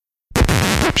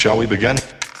Shall we begin?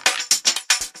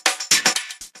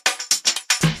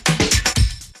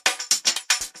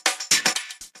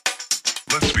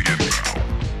 Let's begin now.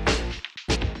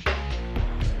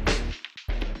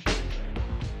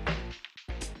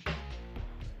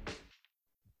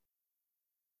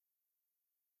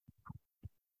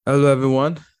 Hello,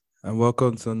 everyone, and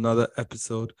welcome to another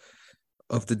episode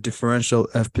of the Differential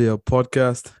FPL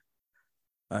podcast.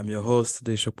 I'm your host,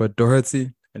 Deshopa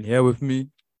Doherty, and here with me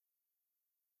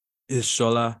is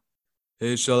Shola.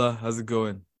 Hey, Shola, how's it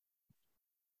going?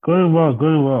 Going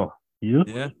well. You?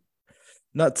 Yeah,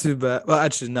 not too bad. Well,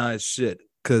 actually, nah, it's shit.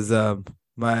 Cause I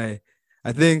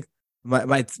think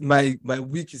my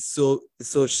week is so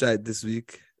shite this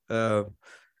week. I'm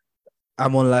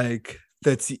on like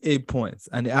 38 points,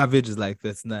 and the average is like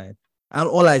 39. And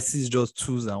all I see is just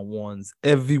twos and ones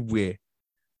everywhere.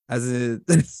 As in,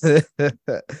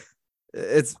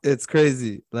 it's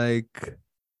crazy. Like,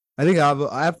 I think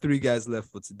I have 3 guys left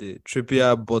for today: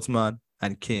 Trippier, Botman,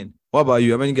 and Kane. What about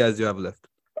you? How many guys do you have left?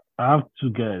 I have 2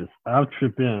 guys. I have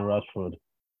Trippier and Rashford.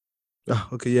 Oh,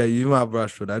 okay, yeah, you even have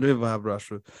Rashford. I don't even have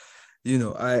Rashford. You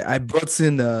know, I brought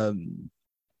in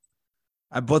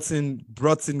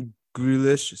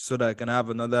Grealish so that I can have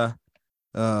another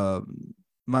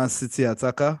Man City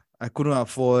attacker. I couldn't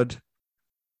afford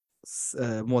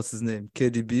what's his name,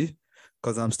 KDB,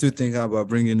 because I'm still thinking about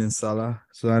bringing in Salah.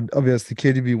 So obviously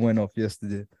KDB went off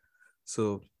yesterday,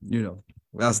 so you know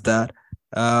that's that.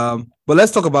 But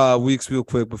let's talk about our weeks real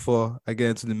quick before I get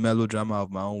into the melodrama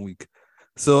of my own week.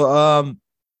 So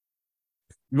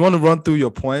you want to run through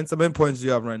your points? How many points do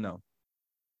you have right now?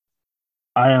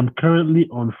 I am currently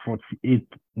on 48.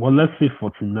 Well, let's say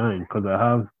 49 because I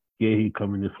have Gehi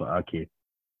coming in for Ake.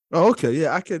 Oh, okay,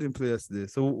 yeah, Ake didn't play yesterday.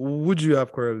 So who would you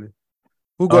have currently?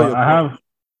 Who got your I point? have,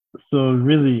 so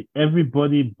really,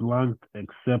 everybody blanked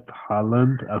except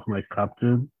Haaland as my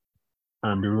captain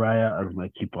and Raya as my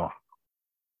keeper.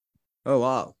 Oh,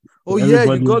 wow. So Oh, yeah, you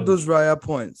everybody, got those Raya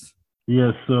points.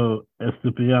 yeah, so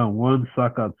Estupiñán 1,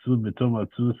 Saka 2, Mitoma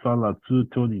 2, Salah 2,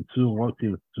 Tony 2,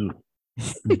 Watkins 2,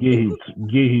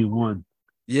 Gehi 1.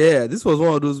 Yeah, this was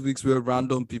one of those weeks where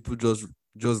random people just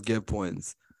get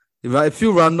points. If I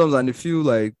feel randoms and I feel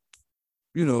like,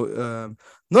 you know,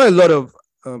 not a lot of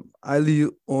highly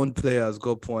owned players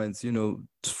got points. You know,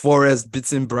 Forest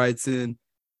beating Brighton.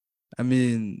 I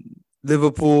mean,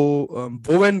 Liverpool.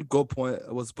 Bowen got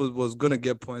was gonna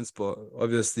get points, but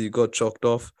obviously got chalked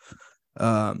off.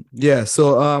 Yeah.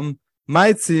 So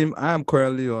my team, I am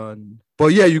currently on.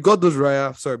 But yeah, you got those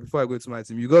Raya. Sorry, before I go to my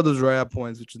team, you got those Raya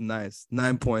points, which is nice.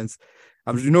 9 points.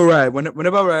 You know, right?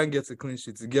 Whenever Ryan gets a clean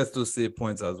sheet, he gets those save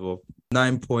points as well.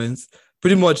 9 points.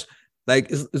 Pretty much,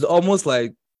 like it's almost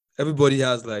like everybody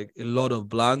has like a lot of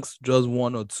blanks, just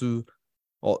one or two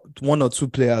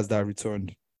players that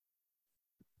returned.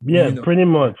 Yeah, You know, pretty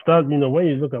much. That, when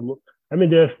you look at, I mean,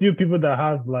 there are a few people that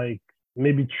have like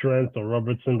maybe Trent or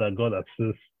Robertson that got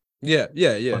assists. yeah.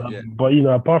 But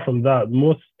apart from that,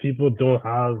 most people don't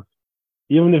have.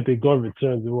 Even if they got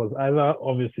returns, it was either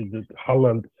obviously the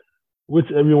Haaland, which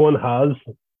everyone has,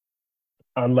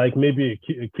 and like maybe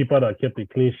a keeper that kept a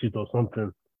clean sheet or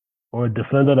something, or a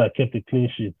defender that kept a clean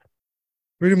sheet.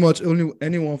 Pretty much only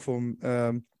anyone from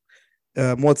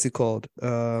what's it called?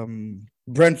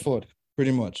 Brentford,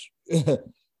 pretty much.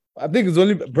 I think it's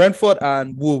only Brentford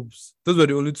and Wolves. Those were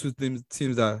the only 2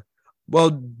 teams that, well,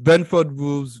 Brentford,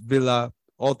 Wolves, Villa,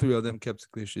 all 3 of them kept a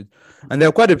clean sheet. And there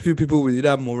are quite a few people with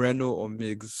either Moreno or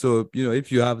Miggs. So, you know,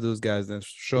 if you have those guys, then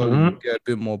surely you get a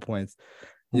bit more points.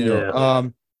 You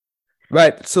know,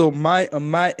 right. So on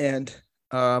my end,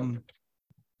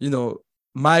 you know,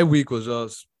 my week was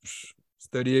just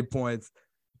 38 points.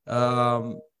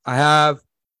 I have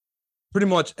pretty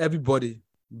much everybody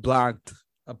blanked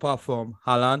apart from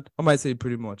Haaland. I might say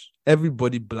pretty much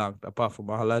everybody blanked apart from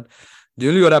Haaland. The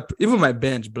only other, even my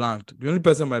bench blanked. The only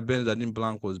person on my bench that didn't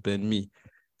blank was Ben Mee,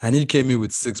 and he came in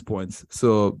with 6 points.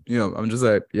 So, you know, I'm just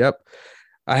like, yep.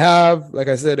 I have, like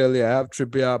I said earlier, I have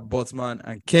Trippier, Botman,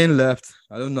 and Kane left.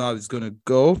 I don't know how it's gonna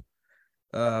go.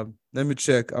 Let me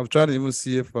check. I'm trying to even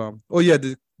see if oh yeah,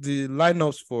 the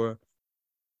lineups for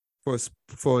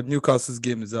Newcastle's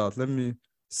game is out. Let me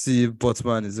see if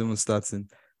Botman is even starting.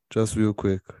 Just real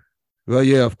quick. Well,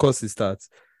 yeah, of course he starts.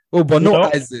 Oh, but no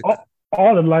Isaac.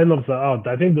 All the lineups are out.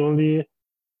 I think the only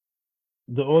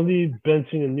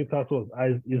benching in Newcastle was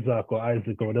Isaac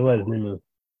or whatever his name is.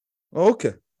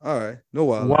 Okay. All right. No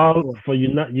while. While for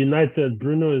United,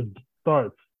 Bruno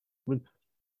starts, which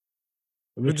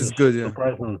is good,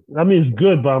 surprising. I mean, it's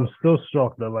good, but I'm still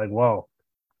shocked that like, wow,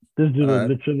 this dude was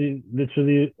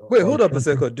literally. Wait, hold up a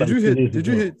second. Did you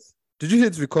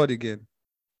hit record again?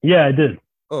 Yeah, I did.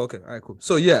 Oh, okay. All right, cool.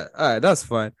 So yeah, all right, that's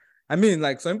fine. I mean,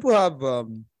 like some people have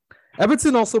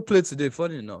Everton also played today,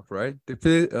 funny enough, right? They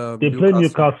play They play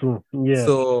Newcastle. Newcastle. Yeah.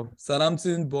 So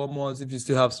Southampton, Bournemouth, if you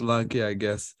still have Solanke, I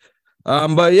guess.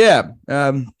 But yeah,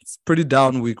 it's pretty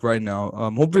down week right now.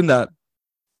 I'm hoping that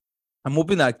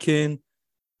Kane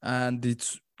and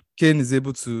Kane is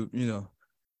able to,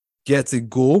 get a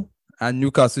goal and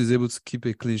Newcastle is able to keep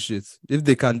a clean sheet. If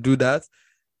they can do that,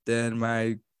 then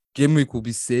my game week will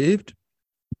be saved.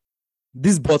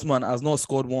 This Botman has not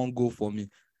scored one goal for me.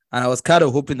 And I was kind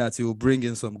of hoping that he will bring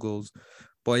in some goals.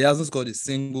 But he hasn't scored a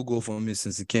single goal for me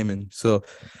since he came in. So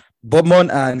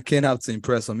Botman and Kane have to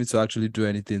impress for me to actually do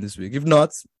anything this week. If not,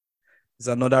 it's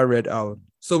another red out.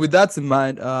 So with that in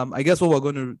mind, I guess what we're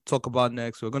going to talk about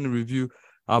next, we're going to review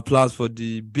our plans for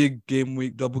the big game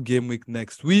week, double game week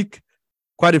next week.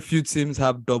 Quite a few teams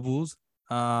have doubles.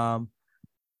 And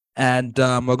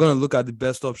we're going to look at the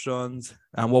best options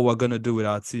and what we're going to do with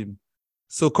our team.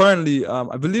 So currently,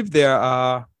 I believe there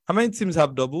are, how many teams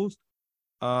have doubles?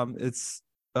 It's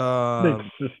 6.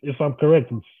 If I'm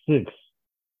correct, it's 6.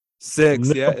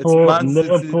 6, yeah. It's Man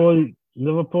City.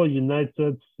 Liverpool,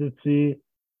 United, City,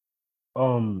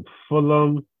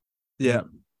 Fulham, Yeah.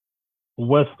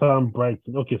 West Ham,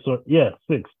 Brighton. Okay, so yeah,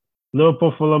 6.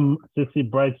 Liverpool, Fulham, City,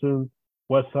 Brighton,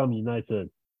 West Ham, United.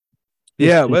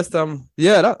 Yeah, West Ham.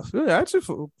 Yeah, I actually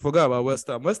forgot about West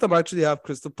Ham. West Ham actually have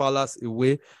Crystal Palace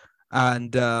away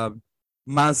and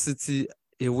Man City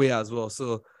away as well.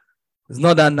 So it's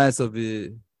not that nice of a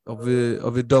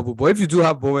double. But if you do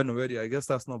have Bowen already, I guess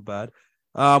that's not bad.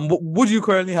 What do you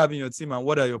currently have in your team and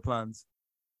what are your plans?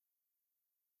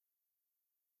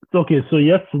 Okay, so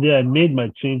yesterday I made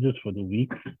my changes for the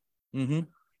week. Mm-hmm.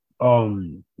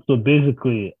 So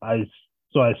basically I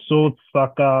sold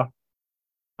Saka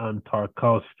and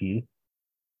Tarkowski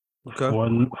for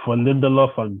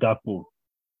Lindelof and Gakpo.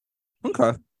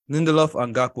 Okay. Lindelof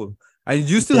and Gakpo. And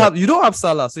you don't have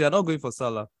Salah, so you're not going for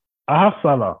Salah. I have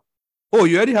Salah. Oh,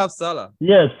 you already have Salah.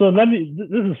 Yeah, so this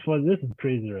is fun. This is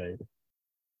crazy, right?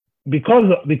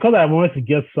 Because I wanted to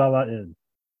get Salah in,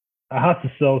 I had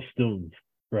to sell Stones,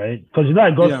 right? Because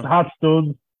I had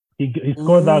Stones. He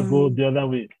scored that goal the other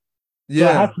week.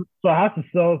 Yeah. So I had to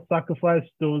sacrifice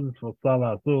Stones for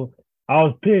Salah. So I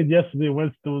was paid yesterday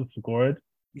when Stones scored.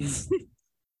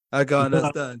 I can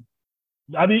understand.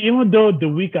 I mean, even though the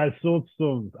week I sold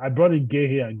Stones, I brought in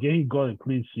Gay and Gay got a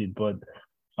clean sheet, but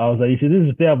I was like, you see, this is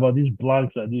the thing about these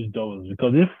blanks and these doubles,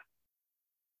 because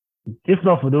if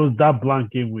not for that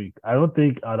blank game week, I don't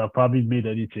think I'd have probably made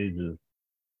any changes.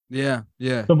 Yeah.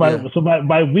 So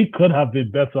my week could have been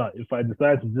better if I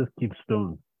decided to just keep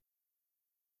Stones.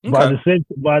 Okay. But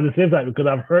at the same time, it could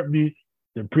have hurt me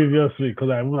the previous week because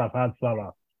I wouldn't have had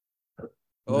Salah.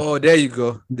 Oh, there you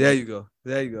go.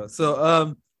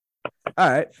 So all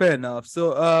right, fair enough.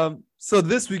 So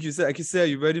this week you said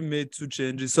you already made 2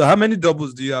 changes. So how many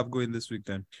doubles do you have going this week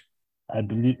then? I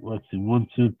believe 1,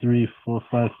 2, 3, 4,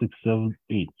 5, 6, 7,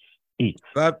 8. 8.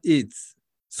 You have 8.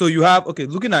 So you have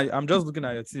I'm just looking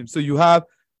at your team. So you have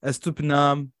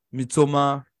Estupinam,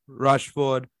 Mitoma,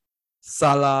 Rashford,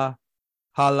 Salah,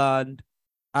 Haaland,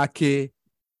 Ake,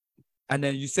 and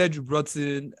then you said you brought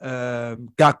in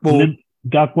Gakpo and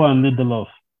Lindelof.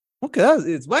 Okay, that's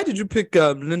it. Why did you pick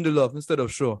Lindelof instead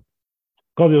of Shaw?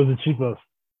 Because it was the cheapest.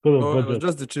 It was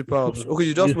just the cheaper option. Okay,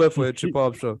 you just went for a cheaper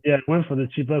option. Yeah, I went for the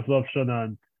cheapest option,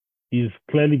 and he's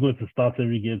clearly going to start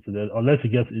every game today, unless he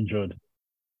gets injured.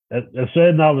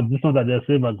 Especially now with this one that they're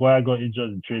saying Maguire got injured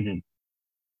in training.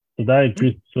 So that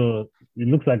increased. So it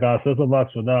looks like our centre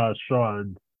backs for now are Shaw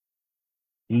and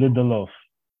Lindelof.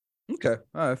 Okay,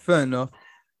 all right, fair enough.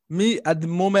 Me at the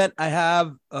moment, I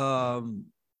have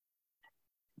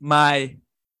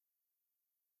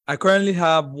I currently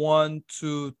have 1,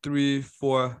 2, 3,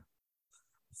 4,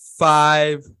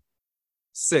 5,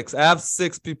 6. I have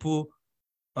 6 people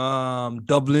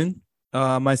doubling.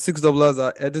 My 6 doublers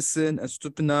are Edison,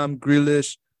 Estupinam,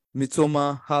 Grealish,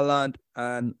 Mitoma, Haaland,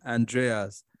 and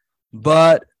Andreas.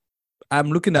 But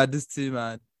I'm looking at this team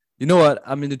and you know what?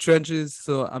 I'm in the trenches,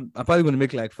 so I'm probably going to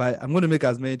make like 5. I'm going to make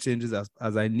as many changes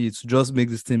as I need to just make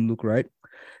this team look right.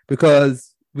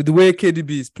 Because with the way KDB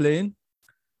is playing,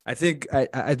 I think I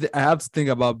have to think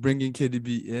about bringing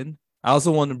KDB in. I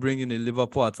also want to bring in a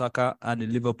Liverpool attacker and a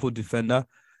Liverpool defender.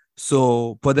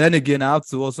 So, but then again, I have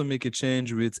to also make a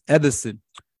change with Edison.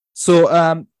 So,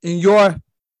 did you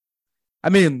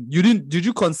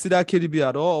consider KDB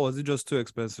at all, or was it just too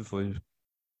expensive for you?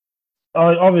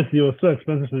 Obviously, it was so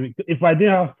expensive for me. If I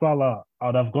didn't have Salah, I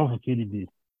would have gone for KDB.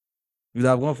 You'd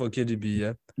have gone for KDB,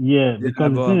 yeah? Yeah,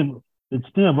 because the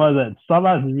thing about that,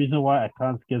 Salah is the reason why I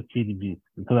can't get KDB,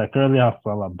 because I currently have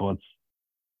Salah, but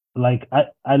like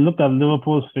I looked at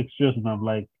Liverpool's fixtures and I'm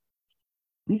like,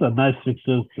 these are nice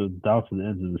fixtures to down to the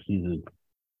end of the season.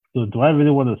 So do I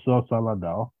really want to sell Salah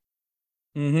now?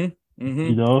 Mm-hmm.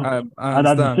 You know? I And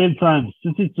at the understand. same time,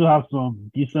 City still have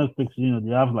some decent fixtures. You know,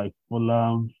 they have like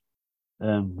Fulham,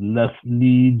 less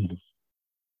Leeds.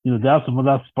 You know, they have some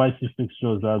other spicy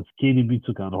fixtures that KDB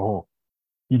took at all.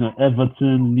 You know,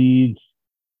 Everton, Leeds,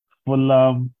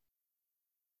 Fulham,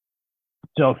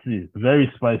 Chelsea.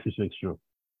 Very spicy fixture.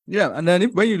 Yeah, and then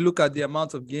when you look at the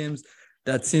amount of games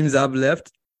that teams have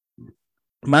left,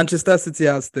 Manchester City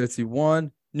has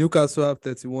 31, Newcastle have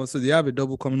 31, so they have a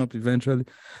double coming up eventually.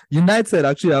 United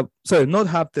actually not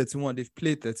have 31, they've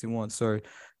played 31, sorry.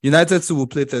 United too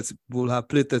will have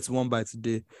played 31 by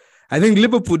today. I think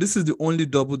Liverpool, this is the only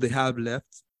double they have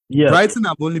left. Yes. Brighton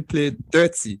have only played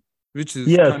 30, which is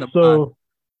Yes, kind of so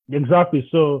exactly.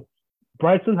 So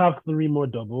Brighton have 3 more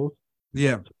doubles.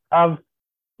 Yeah. Have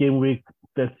game week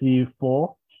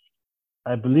 34.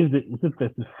 I believe is it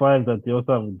 35 that they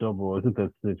also have a double, or is it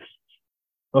 36?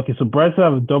 Okay, so Brighton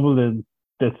have a double in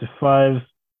 35.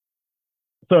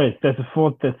 Sorry,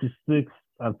 34, 36,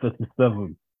 and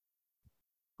 37.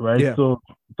 Right? Yeah. So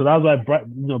that's why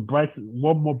Brighton,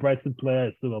 one more Brighton player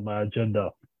is still on my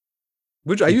agenda.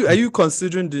 Which are you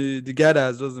considering the guy that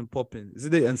has just been popping? Is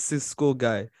it the Cisco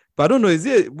guy? But I don't know. Is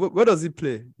he where does he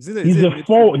play? He's a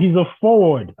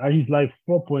forward, and he's like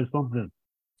 4 point something.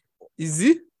 Is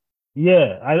he?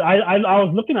 Yeah, I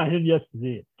was looking at him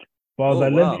yesterday, but I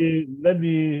was wow. let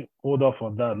me hold off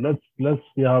on that. Let's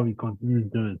see how he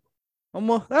continues doing.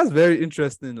 That's very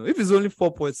interesting. Though. If he's only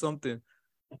 4 point something,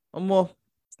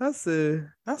 that's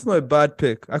not a bad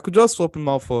pick. I could just swap him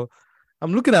out for.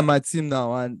 I'm looking at my team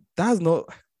now, and that's not.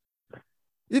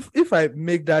 If I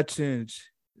make that change,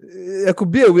 it could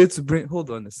be a way to bring.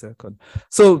 Hold on a second.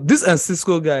 So this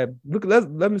Cisco guy, look. Let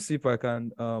me see if I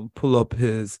can pull up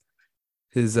his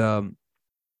last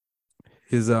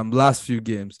few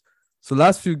games. So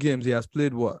last few games he has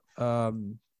played what? I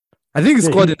think he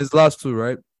scored in his last 2,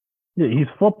 right? Yeah, he's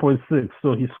 4.6.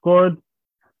 So he scored.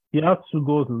 He had 2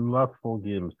 goals in the last 4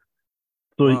 games.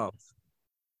 So wow.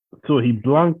 He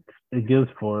blanked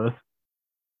against Forest,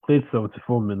 played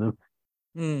 74 minutes.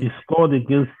 He scored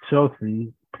against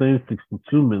Chelsea, playing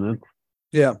 62 minutes.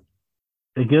 Yeah.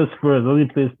 Against Spurs, only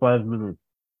plays 5 minutes.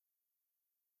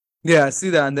 Yeah, I see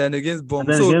that. And then against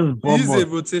Bournemouth. So against Bournemouth, he's a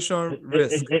rotation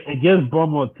risk. Against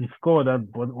Bournemouth, he scored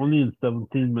but only in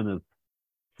 17 minutes.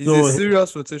 He's a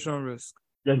serious rotation risk.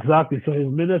 Exactly. So his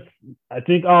minutes, I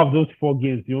think out of those 4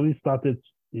 games, he started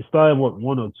what,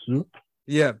 1 or 2?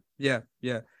 Yeah.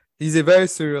 He's a very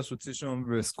serious rotation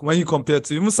risk when you compare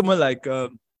to even someone like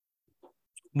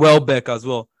Welbeck as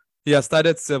well. He has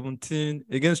started 17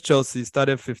 against Chelsea. He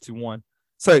started 51.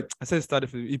 Sorry, I said he started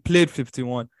 50. He played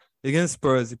 51 against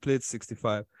Spurs. He played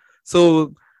 65.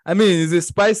 So I mean, it's a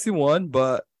spicy one,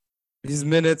 but his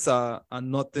minutes are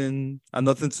nothing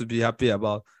to be happy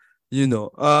about. You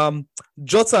know,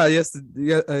 Jota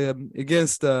yesterday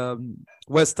against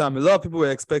West Ham. A lot of people were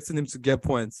expecting him to get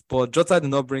points, but Jota did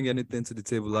not bring anything to the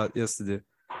table yesterday.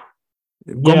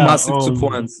 Got massive 2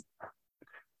 points.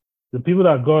 The people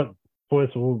that got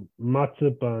points were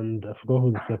Matip and I forgot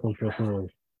who the second person was.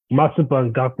 Matip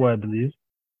and Gakpo, I believe.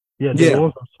 Yeah, they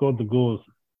also scored the goals.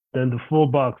 Then the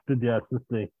fullbacks did the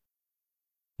assisting.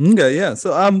 Okay, yeah.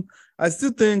 So I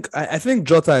still think I think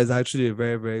Jota is actually a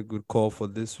very, very good call for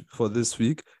this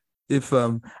week. If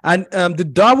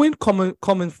did Darwin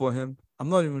come in for him? I'm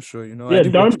not even sure. You know, yeah,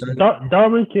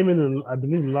 Darwin came in I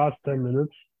believe last 10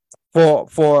 minutes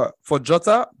for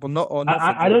Jota, but not for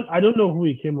Jota. I don't know who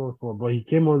he came on for, but he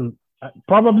came on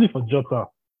probably for Jota.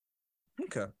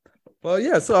 Okay, well,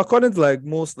 yeah. So according to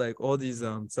most all these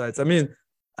sites, I mean,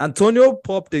 Antonio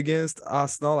popped against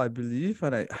Arsenal, I believe,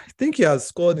 and I think he has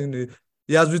scored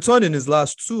he has returned in his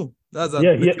last 2. That's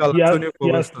Antonio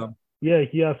for West Ham. Yeah,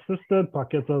 he assisted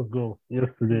Paqueta's goal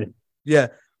yesterday. Yeah,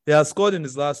 he has scored in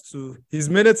his last 2. His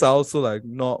minutes are also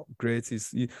not great.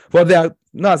 But they are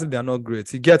not as if they are not great.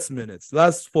 He gets minutes.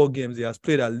 Last 4 games, he has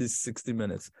played at least 60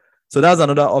 minutes. So that's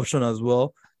another option as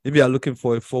well. Maybe you're looking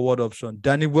for a forward option.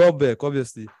 Danny Welbeck,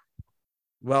 obviously.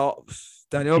 Well,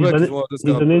 Danny Welbeck is one of those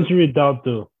guys. He's an injury doubt,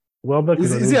 though. Welbeck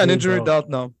is he an injury doubt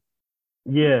now?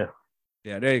 Yeah.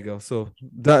 Yeah, there you go. So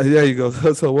there you go.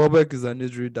 So Welbeck is an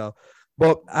injury doubt.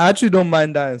 But I actually don't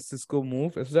mind that Cisco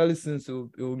move, especially since it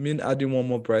will mean adding one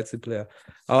more Brighton player.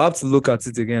 I'll have to look at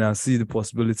it again and see the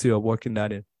possibility of working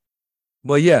that in.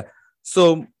 But yeah,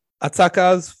 so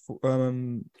attackers,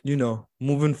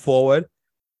 moving forward.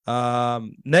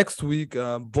 Next week,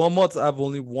 Bournemouth have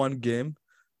only 1 game.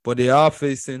 But they are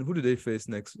facing, who do they face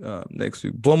next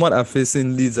week? Bournemouth are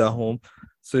facing Leeds at home.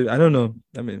 So I don't know.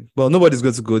 I mean, well, nobody's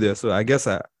going to go there. So I guess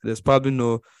there's probably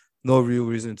no real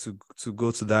reason to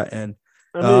go to that end.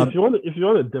 I mean, if you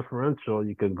want a differential,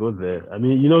 you can go there. I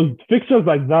mean, fixtures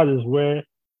like that is where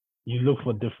you look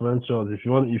for differentials. If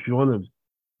you want to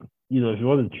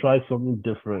try something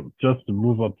different, just to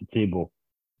move up the table.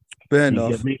 Fair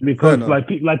enough. Because like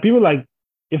people like,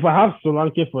 if I have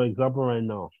Solanke, for example, right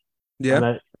now, yeah,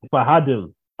 and if I had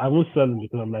him, I won't sell him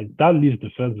because I'm like, that Leeds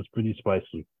defense is pretty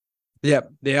spicy. Yeah,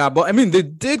 they are. But I mean, they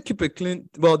did keep it clean.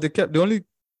 Well, they kept Leicester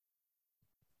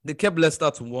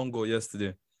to 1 goal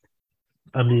yesterday.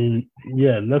 I mean,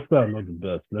 yeah, Leicester are not the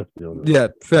best. Let's be honest. Yeah,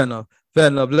 fair enough.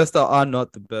 Leicester are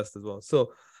not the best as well.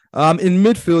 So, in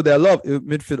midfield, there are a lot of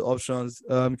midfield options.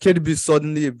 KDB is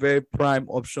suddenly a very prime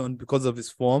option because of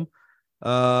his form.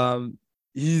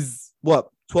 He's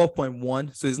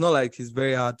 12.1, so it's not like he's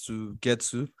very hard to get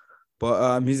to,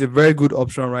 but he's a very good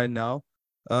option right now.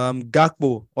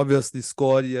 Gakpo obviously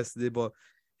scored yesterday, but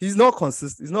he's not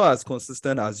consistent. He's not as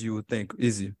consistent as you would think,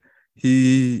 is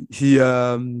he?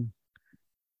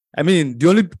 I mean, the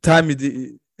only time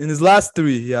in his last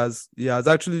 3, he has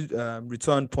actually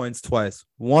returned points twice,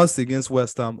 once against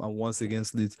West Ham and once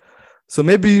against Leeds. So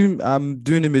maybe I'm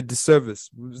doing him a disservice.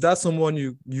 Was that someone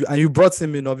you brought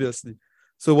him in, obviously?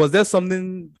 So was there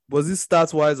something? Was it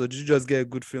stats wise, or did you just get a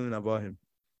good feeling about him?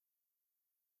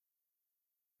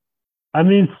 I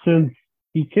mean, since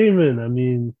he came in, I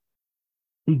mean,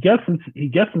 he gets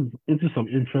into some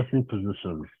interesting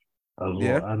positions as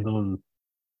well, and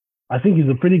I think he's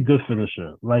a pretty good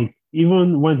finisher. Like,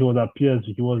 even when he was at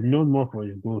PSG, he was known more for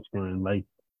his goal scoring. Like,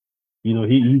 he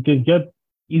can get.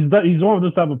 He's one of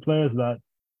those type of players that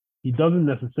he doesn't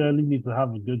necessarily need to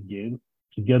have a good game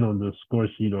to get on the score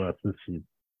sheet or assist sheet.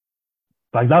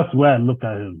 Like, that's where I look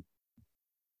at him.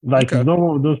 Like, He's not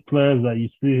one of those players that you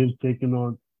see him taking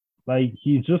on. Like,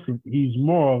 he's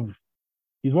one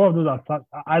of those attack.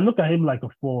 I look at him like a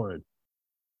forward.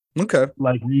 Okay.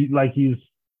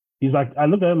 He's like, I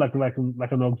look at him like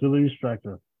an auxiliary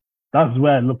striker. That's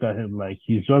where I look at him. Like,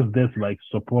 he's just there to like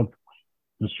support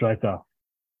the striker.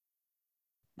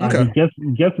 Okay. And he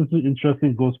gets into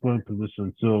interesting goal scoring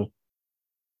positions. So,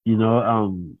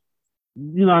 and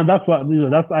that's what I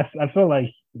feel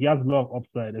like he has a lot of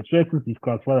upside, especially since he's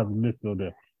classified as a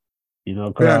midfielder.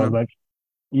 Because I was like,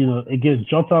 again,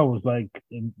 Jota was like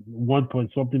 1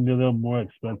 million more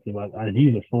expensive, and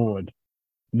he's a forward.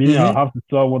 Meaning I'll have to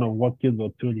sell one of Watkins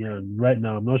or Tony, and right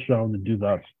now I'm not sure I want to do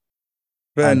that.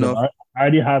 Fair enough. I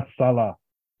already had Salah,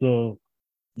 so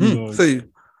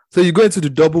so you go into the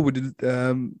double with you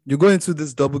go into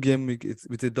this double game week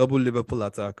with a double Liverpool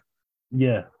attack.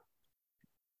 Yeah,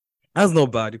 that's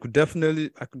not bad. I could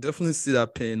definitely see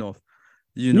that paying off.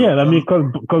 Yeah, I mean,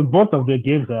 because both of their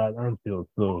games are at Anfield,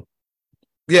 so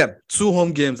yeah, 2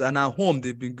 home games, and at home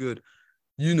they've been good.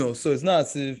 So it's not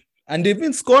as if. And they've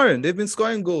been scoring. They've been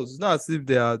scoring goals. It's not as if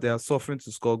they are suffering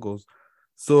to score goals.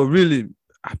 So really,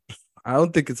 I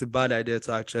don't think it's a bad idea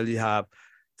to actually have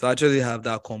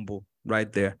that combo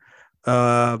right there.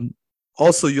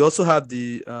 Also, you also have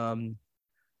the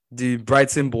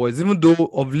Brighton boys. Even though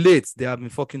of late they have been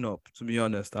fucking up, to be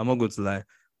honest, I'm not going to lie.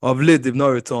 Of late they've not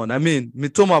returned. I mean,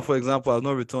 Mitoma, for example, has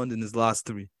not returned in his last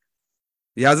 3.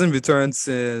 He hasn't returned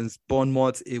since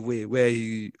Bournemouth away, where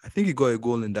I think he got a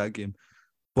goal in that game.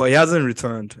 But he hasn't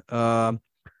returned. I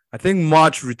think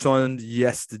March returned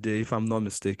yesterday, if I'm not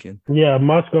mistaken. Yeah,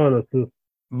 March got an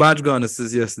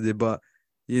assist. Yesterday, but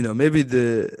maybe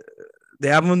they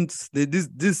haven't.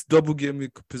 This double game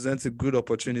week presents a good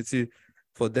opportunity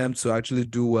for them to actually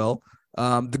do well.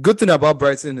 The good thing about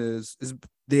Brighton is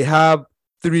they have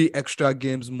 3 extra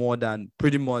games more than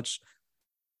pretty much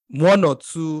 1 or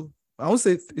 2. I won't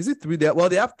say is it 3.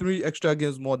 They have 3 extra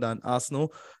games more than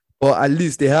Arsenal. Or at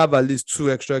least they have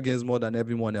 2 extra games more than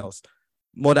everyone else,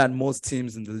 more than most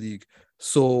teams in the league.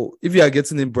 So if you are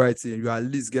getting in Brighton, you are at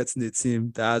least getting a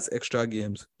team that has extra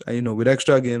games. And, with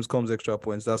extra games comes extra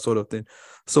points, that sort of thing.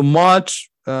 So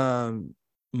March,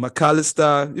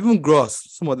 McAllister, even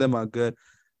Gross, some of them are good.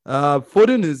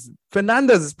 Fernandez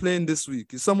is playing this week.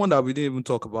 He's someone that we didn't even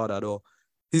talk about at all.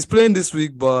 He's playing this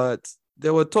week, but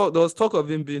there was talk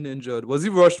of him being injured. Was he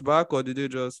rushed back, or did they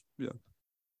just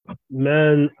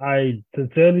Man, I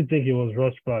sincerely think he was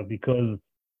rushed back because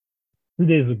 2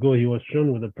 days ago he was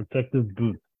shown with a protective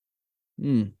boot.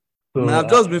 So I've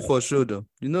just been for sure though.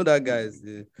 That guy is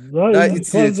the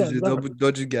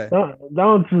dodgy guy.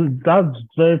 That's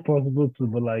very possible too.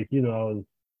 But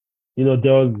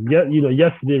there was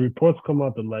yesterday reports come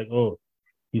out that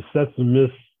he's set to miss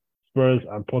Spurs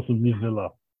and possibly Villa.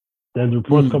 Then the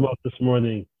reports come out this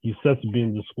morning. He's set to be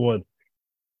in the squad.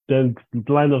 Then the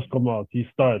lineups come out. He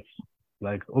starts.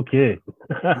 Like, okay.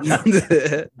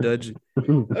 Dodgy.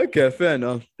 Okay, fair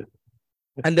enough.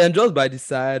 And then just by the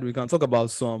side, we can talk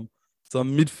about some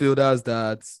midfielders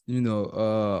that,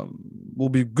 will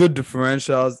be good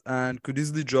differentials and could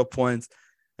easily drop points.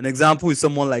 An example is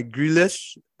someone like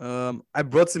Grealish. I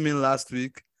brought him in last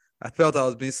week. I felt I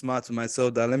was being smart to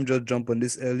myself that let me just jump on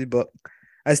this early, but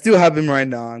I still have him right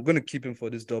now. I'm going to keep him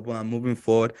for this double and moving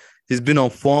forward. He's been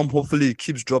on form. Hopefully he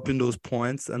keeps dropping those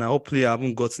points, and hopefully I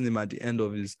haven't gotten him at the end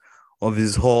of his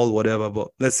haul, whatever, but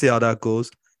let's see how that goes.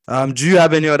 Do you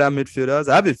have any other midfielders?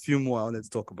 I have a few more I wanted to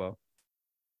talk about.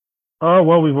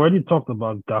 Well, we've already talked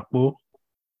about Gakpo.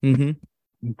 Mm-hmm.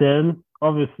 Then,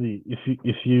 obviously, if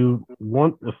you're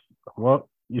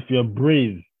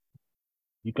brave,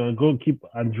 you can go keep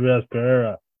Andreas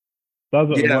Pereira. That's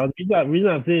what the reason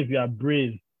I say if you are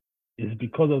brave is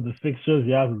because of the fixtures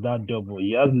he has in that double.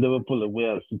 He has Liverpool away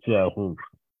and City at home.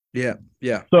 Yeah.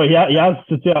 So he has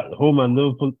City at home and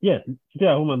Liverpool. Yeah, City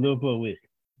at home and Liverpool away.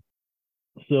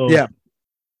 So yeah,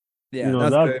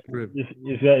 that's very brave.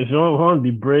 If you want to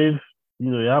be brave,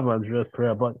 you have Andreas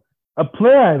Pereira. But a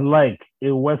player I like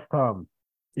in West Ham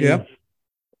is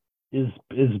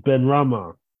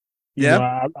Benrahma.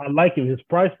 I like him. His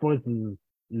price point is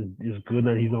good,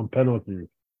 and he's on penalties.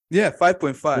 Yeah,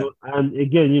 5.5. So, and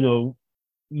again,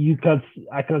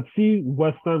 I can see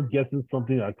West Ham getting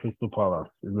something at Crystal Palace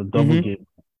in the double game.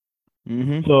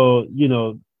 Mm-hmm. So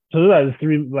so those are the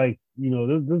three. Like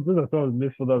those are some of the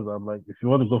midfielders I'm like, if you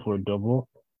want to go for a double,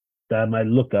 that I might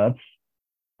look at.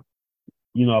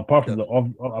 Apart from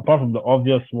the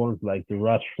obvious ones like the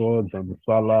Rashfords and the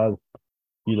Salahs.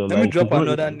 Let me drop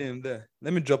another name there.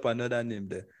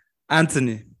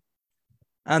 Anthony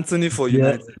for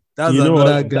United. That's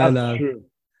another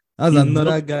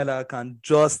guy that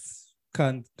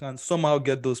can somehow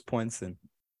get those points in.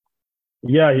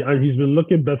 Yeah, and he's been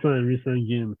looking better in recent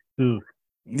games too.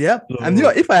 Yeah, so, and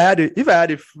if I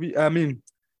had a free, I mean,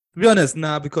 to be honest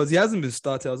now, because he hasn't been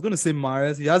starting. I was going to say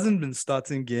Mahrez. He hasn't been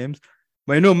starting games,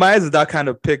 but Mahrez is that kind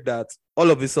of pick that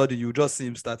all of a sudden you just see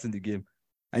him starting the game,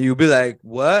 and you'll be like,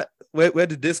 "What? Where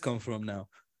did this come from now?"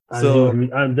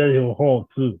 And then he'll hold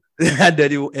too. And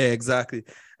then exactly.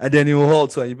 And then he'll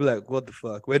hold too, and you'll be like, "What the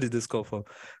fuck? Where did this come from?"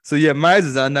 So yeah, Mahrez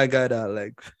is another guy that,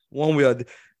 like, one way or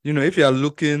if you are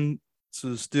looking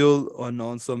to steal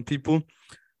on some people,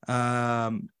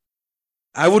 I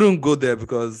wouldn't go there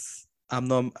because I'm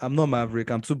not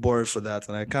Maverick. I'm too boring for that,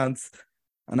 and I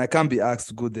can't be asked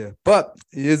to go there. But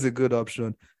he is a good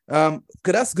option. Because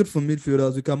that's good for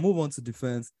midfielders. We can move on to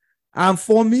defense. And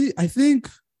for me, I think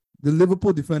the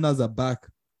Liverpool defenders are back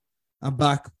on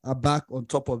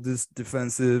top of this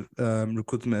defensive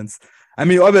recruitments. I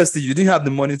mean, obviously, you didn't have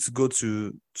the money to go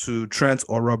to Trent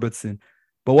or Robertson.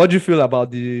 But what do you feel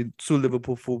about the two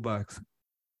Liverpool fullbacks?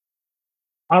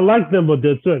 I like them, but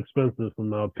they're too expensive, in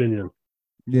my opinion.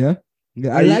 Yeah,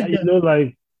 I like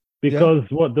them. Because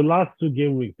the last 2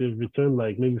 game weeks they've returned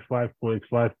like maybe 5 points,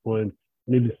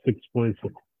 maybe 6 points.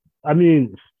 I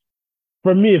mean,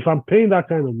 for me, if I'm paying that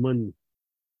kind of money,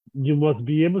 you must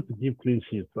be able to keep clean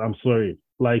sheets. I'm sorry,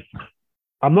 like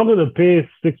I'm not gonna pay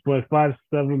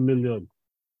 6.57 million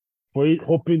for it,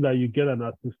 hoping that you get an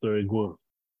assist or a goal.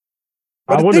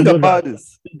 But I want to know about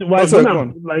this.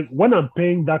 When I'm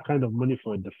paying that kind of money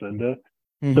for a defender,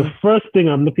 the first thing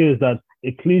I'm looking is that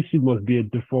a clean sheet must be a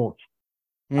default,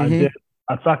 and then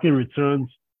attacking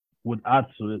returns would add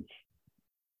to it.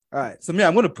 All right, so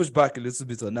I'm going to push back a little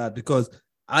bit on that because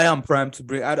I am primed to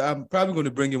bring. I'm probably going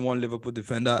to bring in one Liverpool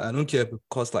defender. I don't care if it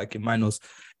costs like a minus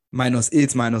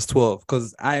 8, minus 12,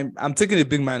 because I'm taking a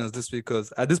big minus this week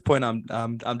because at this point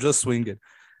I'm just swinging.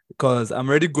 Because I'm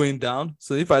already going down.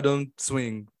 So if I don't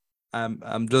swing,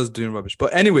 I'm just doing rubbish.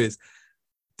 But anyways,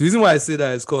 the reason why I say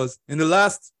that is because in the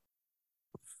last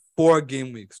 4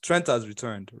 game weeks, Trent has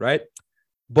returned, right?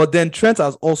 But then Trent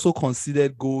has also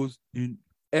conceded goals in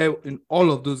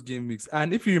all of those game weeks.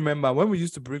 And if you remember, when we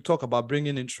used to talk about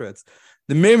bringing in Trent,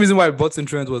 the main reason why we brought in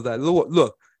Trent was that,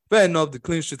 look, fair enough, the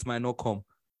clean sheets might not come.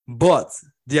 But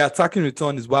the attacking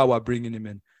return is why we're bringing him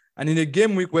in. And in a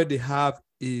game week where they have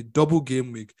a double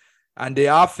game week, and they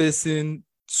are facing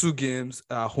 2 games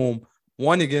at home,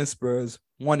 one against Spurs,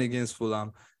 one against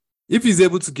Fulham. If he's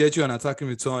able to get you an attacking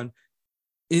return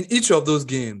in each of those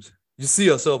games, you see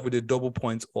yourself with a double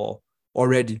point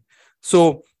already.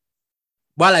 So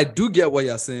while I do get what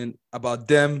you're saying about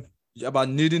them, about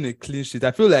needing a clean sheet,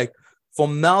 I feel like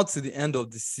from now to the end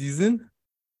of the season,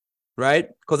 right?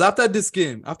 Because after this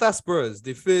game, after Spurs,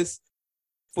 they face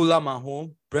Fulham at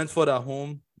home, Brentford at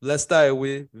home, Leicester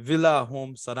away, Villa at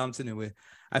home, Southampton away.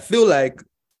 I feel like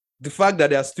the fact that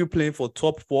they are still playing for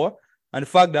top 4 and the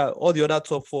fact that all the other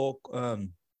top 4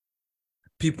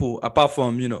 people, apart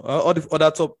from, all the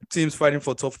other top teams fighting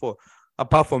for top 4,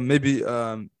 apart from maybe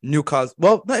Newcastle,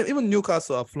 well, not even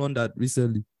Newcastle have flown that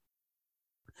recently,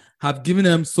 have given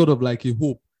them sort of like a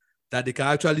hope that they can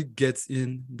actually get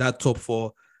in that top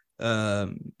 4.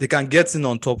 They can get in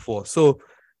on top 4. So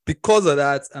because of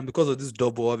that and because of this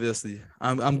double, obviously,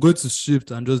 I'm going to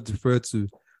shift and just defer to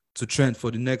Trent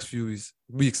for the next few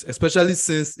weeks, especially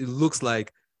since it looks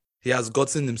like he has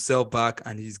gotten himself back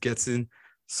and he's getting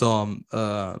some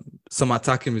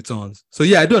attacking returns. So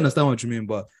yeah, I do understand what you mean,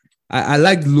 but I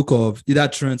like the look of either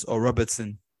Trent or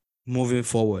Robertson moving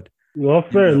forward. Well,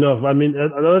 fair enough. I mean,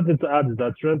 another thing to add is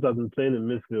that Trent has been playing in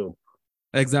midfield.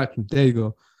 Exactly. There you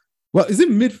go. Well, is it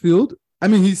midfield? I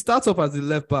mean, he starts off as a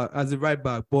left back, as a right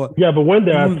back, but yeah, but when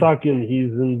they're attacking,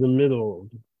 he's in the middle.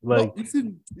 Like, well, you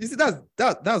see,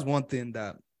 that's one thing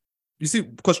that you see,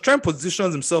 because Trent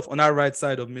positions himself on that right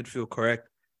side of midfield, correct?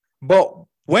 But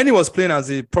when he was playing as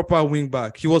a proper wing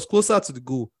back, he was closer to the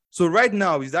goal. So right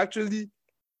now, is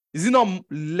he not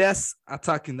less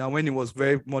attacking than when he was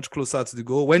very much closer to the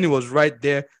goal? When he was right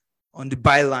there on the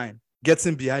byline,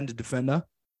 getting behind the defender?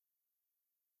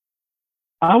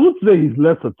 I would say he's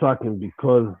less attacking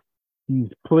because he's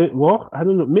playing. Well, I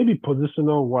don't know. Maybe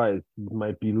positional wise, he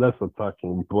might be less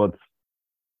attacking, but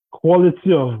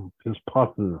quality of his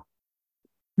passes.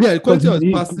 Yeah, quality of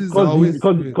his passes are always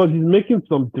because he's making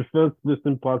some defense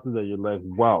listen passes that you're like,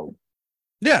 wow.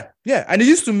 Yeah, and he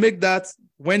used to make that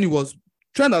when he was.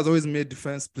 Trent has always made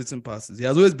defense splitting passes. He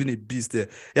has always been a beast there.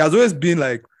 He has always been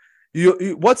like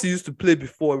what he used to play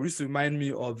before. Used to remind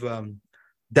me of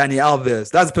Dani Alves.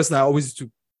 That's the person I always used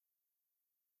to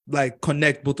like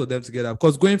connect both of them together,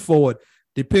 because going forward,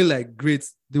 they play like great.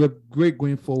 They were great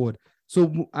going forward.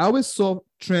 So I always saw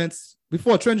Trent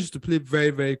before. Trent used to play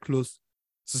very, very close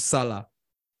to Salah,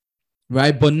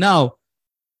 right? But now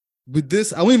with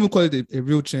this, I won't even call it a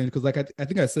real change, because like I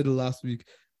think I said it last week.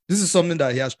 This is something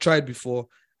that he has tried before,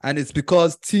 and it's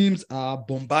because teams are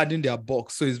bombarding their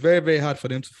box. So it's very, very hard for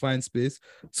them to find space.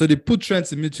 So they put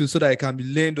Trent in midfield so that he can be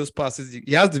laying those passes.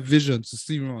 He has the vision to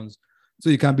see runs. So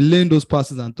he can be laying those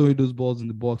passes and throwing those balls in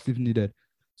the box if needed.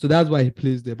 So that's why he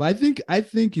plays there. But I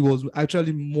think he was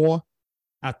actually more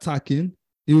attacking.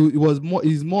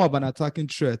 He's more of an attacking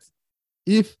threat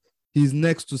if he's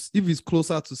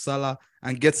closer to Salah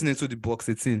and getting into the box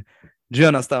 18. Do you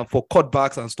understand? For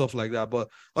cutbacks and stuff like that. But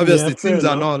obviously teams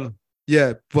are not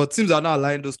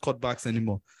allowing those cutbacks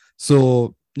anymore.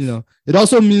 So, it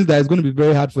also means that it's going to be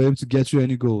very hard for him to get you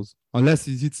any goals unless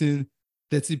he's hitting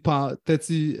 30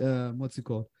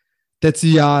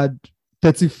 yard,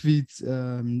 30 feet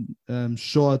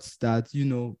shots that,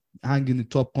 hang in the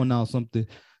top corner or something.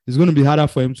 It's going to be harder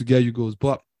for him to get you goals.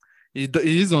 But he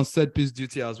is on set piece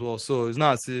duty as well. So it's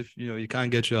not as if, you can't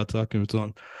get your attacking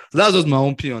return. So that's just my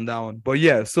own P on that one. But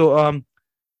yeah, so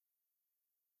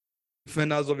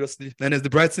defenders, obviously. Then there's the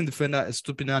Brighton defender,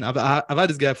 Estupinian. I've had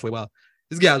this guy for a while.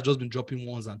 This guy has just been dropping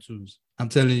ones and twos. I'm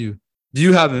telling you. Do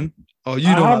you have him? Or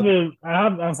you don't have him?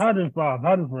 I've had him for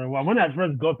a while. When I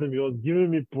first got him, he was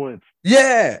giving me points.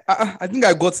 Yeah. I think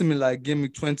I got him in like game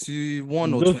week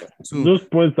 21 or 22. Those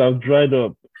points have dried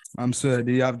up. I'm sorry,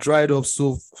 they have dried up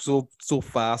so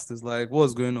fast. It's like,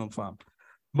 what's going on, fam?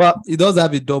 But he does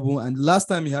have a double, and last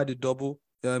time he had a double,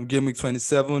 game week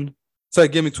 29,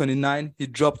 he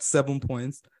dropped 7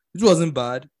 points, which wasn't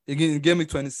bad. Again, in game week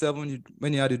 27,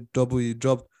 when he had a double, he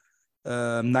dropped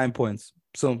 9 points.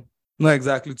 So not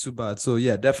exactly too bad. So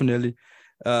yeah, definitely.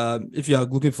 If you are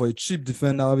looking for a cheap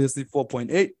defender, obviously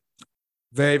 4.8,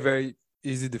 very, very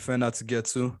easy defender to get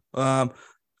to.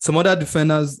 Some other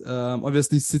defenders,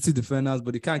 obviously City defenders,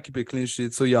 but they can't keep a clean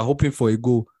sheet. So you're hoping for a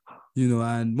goal,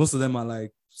 and most of them are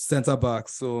like center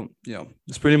backs. So,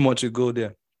 it's pretty much a goal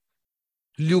there.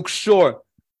 Luke Shaw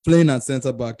playing at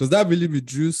center back. Does that really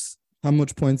reduce how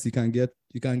much points you can get?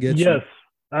 Yes.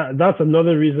 That's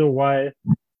another reason why.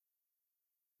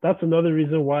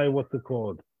 What's it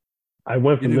called? I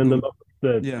went from Lindelof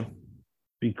instead. Yeah.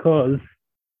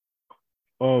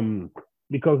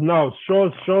 Because now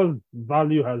Shaw's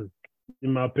value has,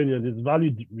 in my opinion, his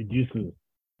value reduces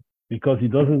because he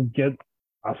doesn't get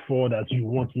as forward as you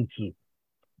want him to.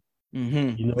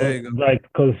 Mm-hmm. There you go. Like,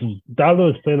 because Dallo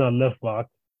is playing at left back,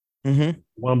 Mm-hmm.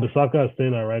 Wan-Bissaka is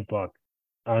playing at right back,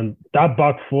 and that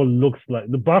back four looks like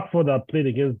the back four that played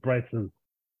against Brighton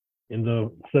in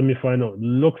the semi-final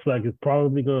looks like it's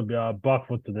probably going to be our back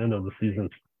four to the end of the season.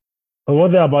 But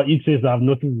one thing about each that I've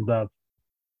noticed is that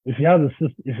if he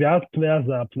has players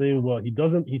that are playing well, he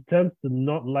tends to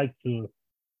not like to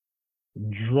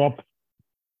drop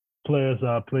players that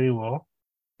are playing well.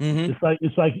 Mm-hmm.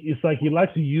 It's like he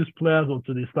likes to use players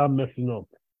until they start messing up.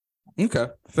 Okay,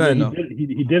 fair enough.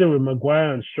 He did it with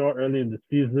Maguire and Shaw early in the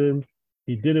season.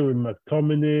 He did it with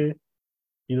McTominay.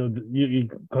 You know,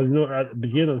 because at the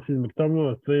beginning of the season, McTominay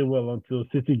was playing well until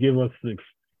City gave us 6.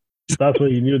 That's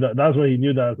when he knew that. That's when he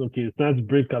knew that. Okay, it's time to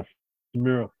break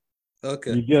Casemiro.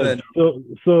 Okay, You get it.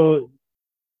 So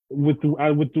with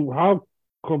how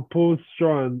composed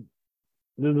Shaw and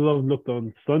Lindelof looked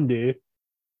on Sunday,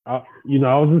 it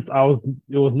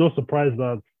was no surprise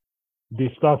that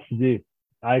they start today.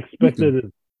 I expected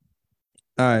it.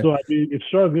 All right. So I mean, if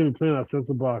Shaw is going to be playing at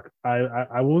centre back,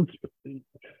 I won't.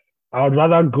 I would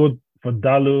rather go for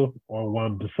Dalot or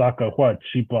Wan-Bissaka, who are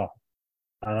cheaper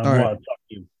and are more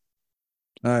attacking.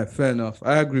 All right, fair enough.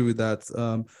 I agree with that.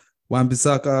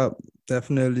 Wan-Bissaka,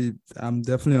 definitely. I'm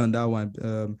definitely on that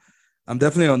one. I'm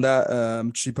definitely on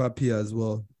that cheaper P as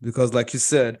well because, like you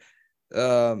said,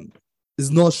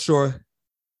 he's not sure.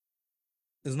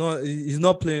 He's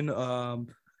not playing.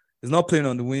 He's not playing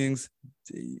on the wings.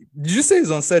 Did you say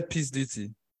he's on set piece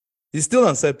duty? He's still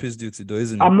on set piece duty, though,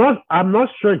 isn't he? I'm not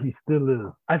sure he still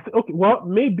is. Okay. Well,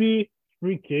 maybe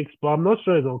free kicks, but I'm not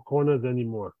sure he's on corners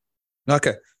anymore.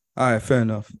 Okay. All right. Fair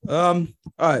enough. All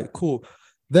right. Cool.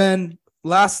 Then,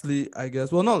 lastly, I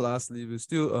guess. Well, not lastly. We're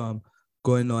still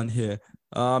going on here.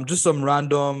 Just some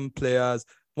random players.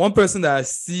 One person that I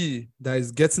see that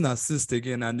is getting assist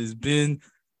again and he's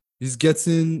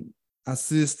getting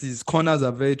assist. His corners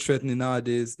are very threatening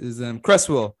nowadays. Is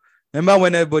Cresswell. Remember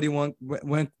when everybody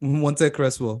wanted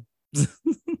Cresswell?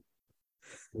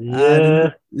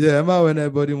 Yeah. Remember when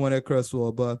everybody wanted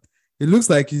Cresswell, but it looks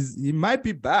like he might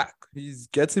be back. He's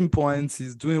getting points.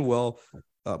 He's doing well.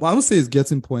 I don't say he's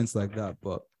getting points like that,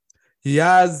 but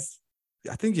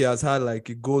I think he has had like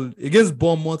a goal against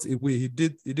Bournemouth away. He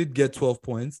did get 12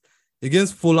 points.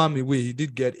 Against Fulham away, he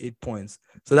did get 8 points.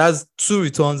 So that's 2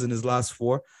 returns in his last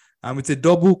 4. And with a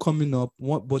double coming up,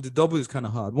 but the double is kind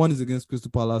of hard. One is against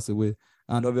Crystal Palace away,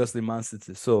 and obviously Man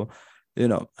City. So,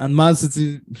 and Man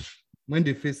City, when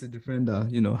they face a defender,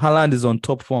 Haaland is on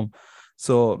top form.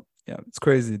 So, yeah, it's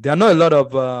crazy. There are not a lot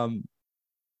of,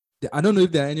 I don't know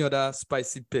if there are any other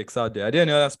spicy picks out there. Are there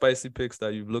any other spicy picks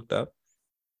that you've looked at?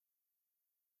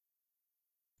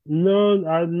 No,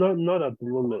 not at the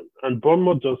moment. And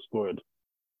Bournemouth just scored.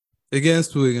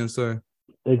 Against who again? Sorry.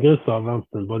 Against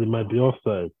Southampton, but it might be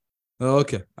offside. Oh,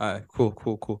 okay. All right.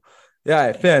 Cool.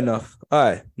 Yeah, fair enough. All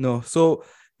right. No. So,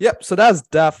 yep. So that's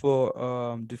that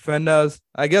for defenders.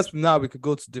 I guess now we could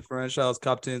go to differentials,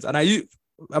 captains. And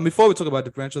before we talk about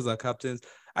differentials and captains,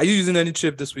 are you using any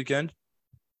chip this weekend?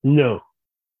 No.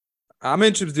 How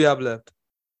many chips do you have left?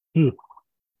 2.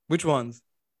 Which ones?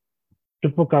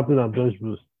 Triple captain and bench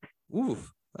boost.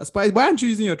 Oof. That's why aren't you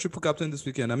using your triple captain this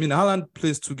weekend? I mean, Haaland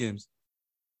plays 2 games.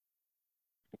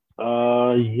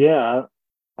 Yeah.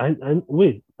 I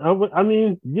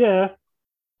mean, yeah.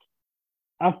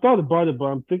 I've thought about it, but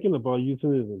I'm thinking about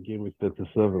using it in gameweek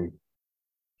 37.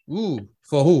 Ooh,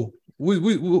 for who?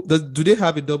 Do they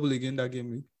have a double again that game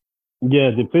week?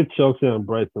 Yeah, they played Chelsea and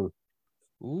Brighton.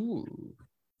 Ooh,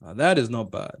 now that is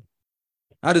not bad.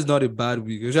 That is not a bad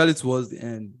week. Usually towards the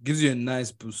end, gives you a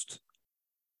nice boost.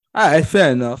 All right,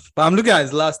 fair enough. But I'm looking at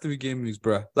his last 3 game weeks,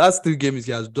 bro. Last 3 game weeks,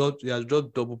 he has dropped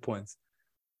double points.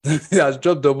 He has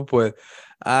dropped double point.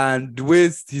 And the way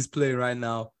he's playing right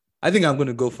now, I think I'm going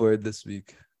to go for it this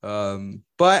week. But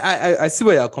I see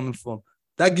where you're coming from.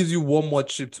 That gives you one more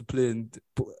chip to play.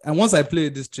 And once I play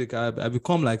this chick, I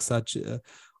become like such.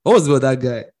 What was about that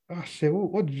guy? Oh, shit.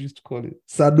 What did you used to call it?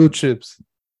 Sado chips.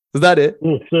 Is that it?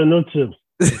 No chips.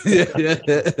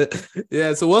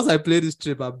 Yeah. So once I play this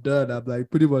chip, I'm done. I'm like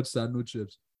pretty much Sado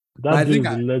chips. That dude's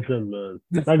a legend, man.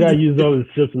 That guy used all his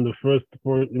chips in the first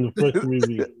 3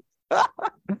 weeks.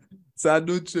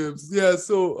 Sado chips. Yeah.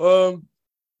 So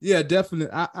yeah,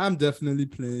 definitely. I'm definitely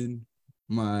playing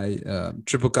my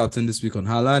triple captain this week on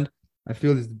Haaland. I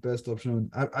feel it's the best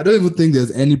option. I don't even think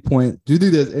there's any point. Do you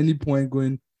think there's any point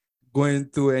going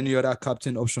through any other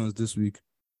captain options this week?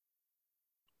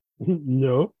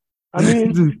 No. I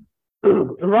mean,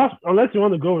 unless you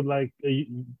want to go with like a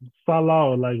Salah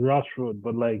or like Rashford,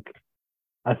 but like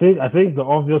I think the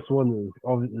obvious one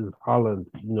is Haaland.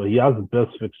 He has the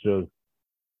best fixtures.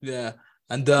 Yeah,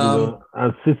 and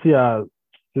and City are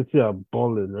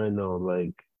balling right now.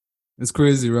 Like it's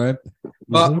crazy, right?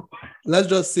 But let's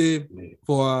just say,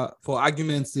 for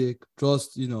argument's sake,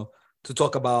 just to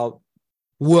talk about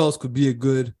who else could be a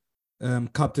good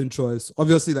captain choice.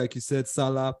 Obviously, like you said,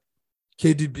 Salah.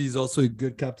 KDB is also a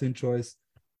good captain choice.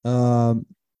 I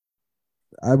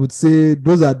would say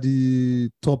those are the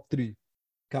top 3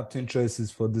 captain choices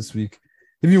for this week.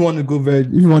 if you want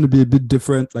to be a bit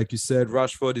different, like you said,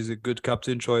 Rashford is a good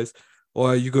captain choice.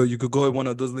 Or you could go with one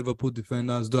of those Liverpool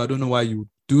defenders. Though I don't know why you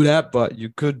do that, but you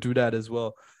could do that as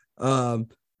well. And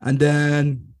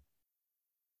then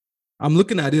I'm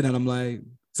looking at it and I'm like,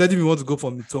 said if you want to go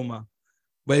for Mitoma,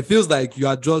 but it feels like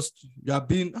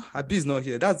Abi's not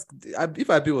here. If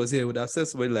Abi was here, I would have said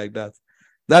somebody like that.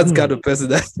 That's the kind of person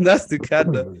that's the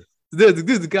kind of this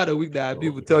is the kind of week that Abi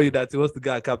will tell you that he wants to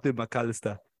get Captain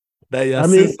McAllister. That he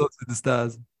has seen sort to the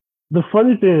stars. The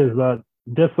funny thing is that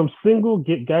there's some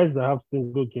guys that have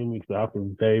single game weeks that have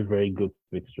some very, very good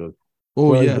fixtures.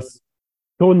 Oh, yes.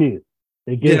 Tony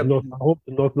against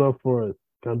Nottingham Forest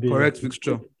can be correct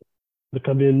fixture. There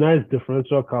can be a nice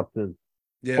differential captain.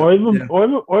 Yeah. Or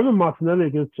even Martinelli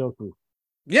against Chelsea.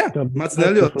 Yeah.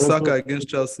 Martinelli or Saka against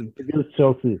Chelsea.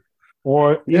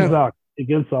 Or Isaac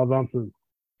against Southampton.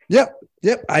 Yep.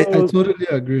 I totally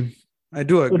agree. I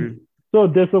do agree. So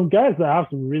there's some guys that have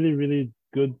some really, really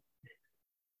good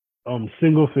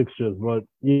single fixtures, but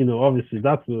obviously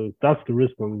that's the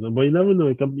risk on them. But you never know,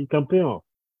 it can pay off.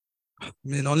 I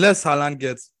mean, unless Haaland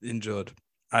gets injured.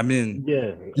 I mean,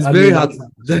 it's very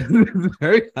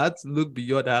hard to look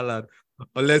beyond Haaland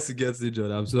unless he gets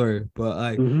injured. I'm sorry. But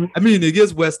I mean,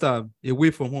 against West Ham,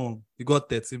 away from home, he got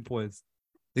 13 points.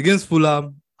 Against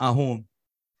Fulham at home,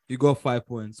 he got 5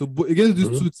 points. So against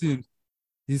these two teams,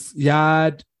 he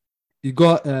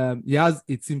has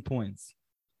 18 points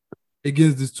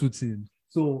against these two teams.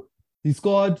 So he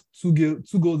scored two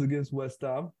goals against West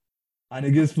Ham, and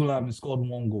against Fulham, he scored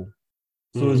 1 goal.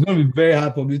 So it's going to be very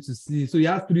hard for me to see. So he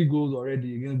has 3 goals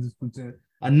already against these two teams.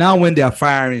 And now when they are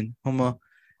firing,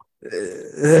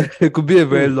 it could be a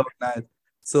very long night.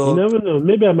 So you never know.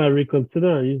 Maybe I might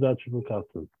reconsider and use that triple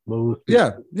captain. But we'll see.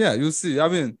 Yeah, you'll see. I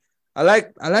mean, I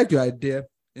like your idea,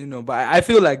 but I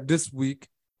feel like this week,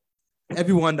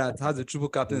 everyone that has a triple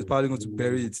captain is probably going to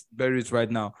bury it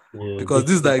right now. Yeah, because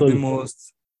this is like the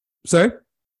most. Sorry?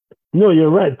 No, you're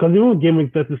right. Because even game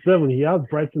week 37, he has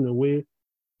Brighton away.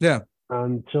 Yeah.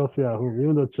 And Chelsea at home,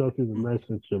 even though Chelsea is a nice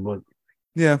fixture, but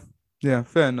yeah,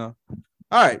 fair enough.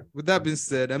 All right. With that being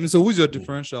said, so who's your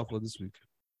differential for this week?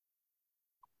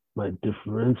 My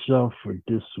differential for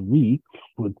this week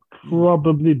would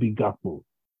probably be Gakpo.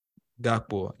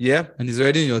 Yeah, and he's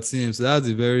already in your team, so that's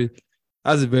a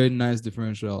very nice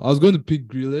differential. I was going to pick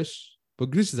Grealish,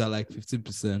 but Grealish is at like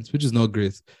 15%, which is not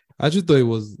great. I actually thought it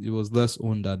was less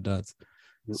owned than that,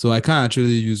 so I can't actually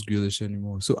use Grealish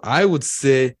anymore. So I would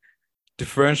say,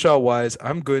 differential wise,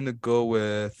 I'm going to go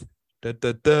with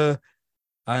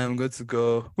I am going to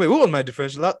go. Wait, what was my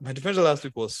differential? My differential last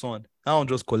week was Son. That one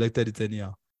just collected it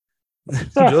anyhow.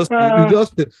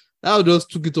 That just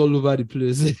took it all over the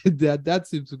place. that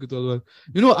team took it all over.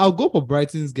 I'll go for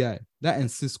Brighton's guy,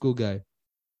 that Cisco guy.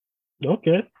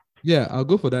 Okay. Yeah, I'll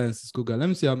go for that Cisco guy. Let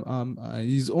me see.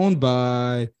 He's owned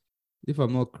by, if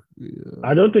I'm not.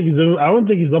 I don't think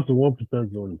he's up to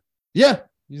 1% zone. Yeah.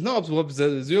 He's not up to 1%,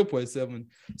 0.7.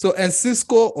 So,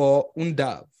 Cisco or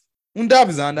Undav. Undav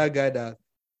is another guy that,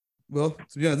 well,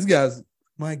 to be honest,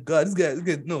 my God, this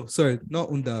guy, no, sorry, not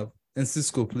Undav.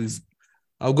 Cisco, please.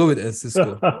 I'll go with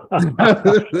Cisco.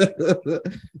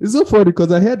 It's so funny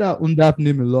because I heard that Undav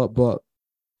name a lot, but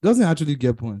doesn't actually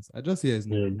get points. I just hear his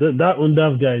name. Yeah, that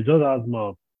Undav guy just has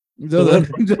mouth. So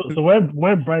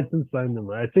when Brighton signed him,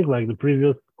 I think like the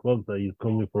previous clubs that he's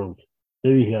coming from,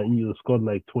 maybe he scored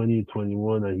like 20,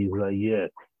 21, and he's like,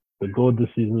 the goal this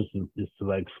season is to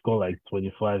like score like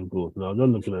 25 goals. Now I'm not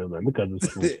looking at him like, look at this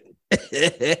goal.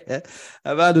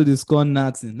 I've had to score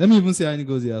nothing. Let me even see how many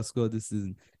goals he has scored this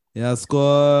season. He has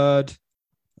scored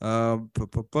 1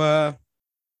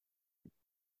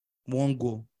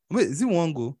 goal. Wait, is it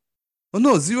 1 goal? Oh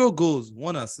no, 0 goals,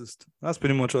 1 assist. That's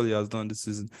pretty much all he has done this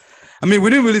season. I mean, we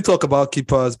didn't really talk about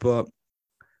keepers, but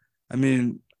I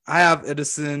mean, I have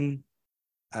Edison.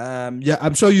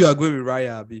 I'm sure you agree with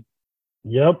Raya, Abi.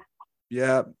 Yep.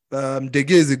 Yeah. De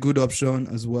Gea is a good option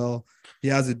as well. He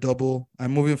has a double.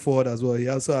 And moving forward as well, he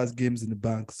also has games in the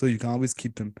bank, so you can always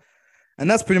keep him. And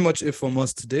that's pretty much it from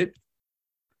us today.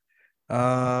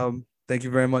 Thank you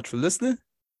very much for listening.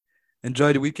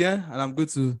 Enjoy the weekend, and I'm good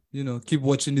to keep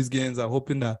watching these games. I'm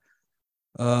hoping that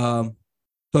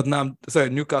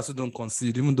Newcastle don't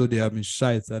concede, even though they have been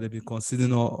shite, that they've been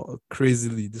conceding all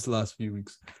crazily this last few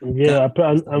weeks. Yeah,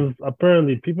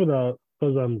 apparently people that,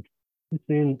 because I'm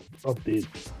seeing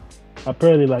updates,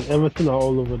 apparently like Everton are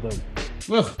all over them.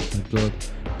 Oh my God,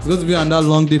 it's going to be another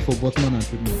long day for Botman and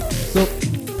Friedman. So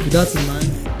with that in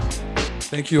mind,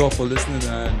 thank you all for listening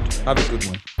and have a good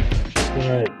one. All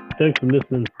right, thanks for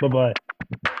listening. Bye-bye.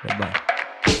 Bye-bye.